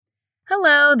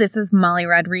Hello, this is Molly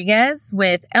Rodriguez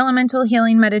with Elemental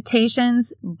Healing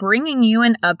Meditations, bringing you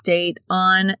an update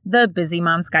on the Busy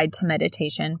Mom's Guide to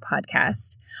Meditation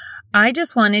podcast. I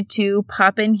just wanted to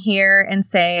pop in here and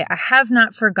say I have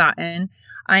not forgotten.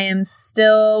 I am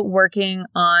still working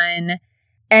on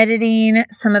editing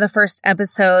some of the first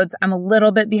episodes. I'm a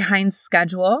little bit behind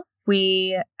schedule.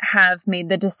 We have made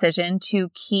the decision to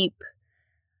keep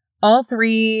all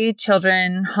 3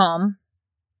 children home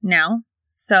now.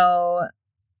 So,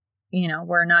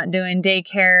 we're not doing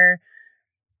daycare.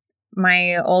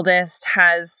 My oldest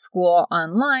has school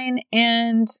online,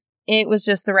 and it was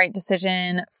just the right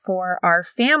decision for our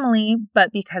family.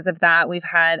 But because of that, we've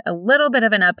had a little bit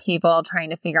of an upheaval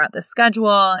trying to figure out the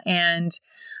schedule, and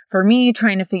for me,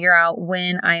 trying to figure out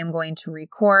when I am going to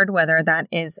record, whether that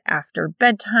is after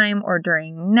bedtime or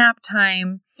during nap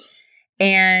time.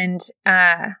 And,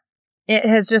 it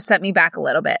has just set me back a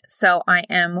little bit. So I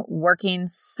am working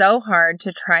so hard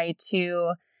to try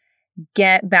to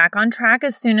get back on track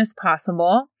as soon as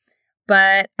possible.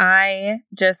 But I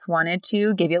just wanted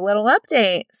to give you a little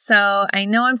update. So I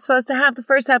know I'm supposed to have the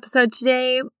first episode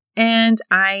today, and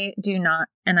I do not,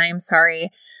 and I am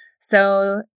sorry.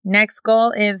 So next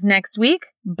goal is next week,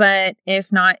 but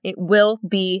if not, it will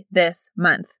be this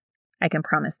month. I can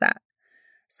promise that.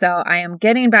 So I am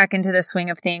getting back into the swing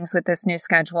of things with this new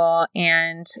schedule,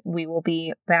 and we will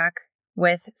be back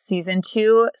with season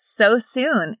 2 so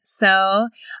soon. So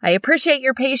I appreciate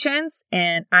your patience,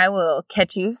 and I will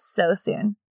catch you so soon.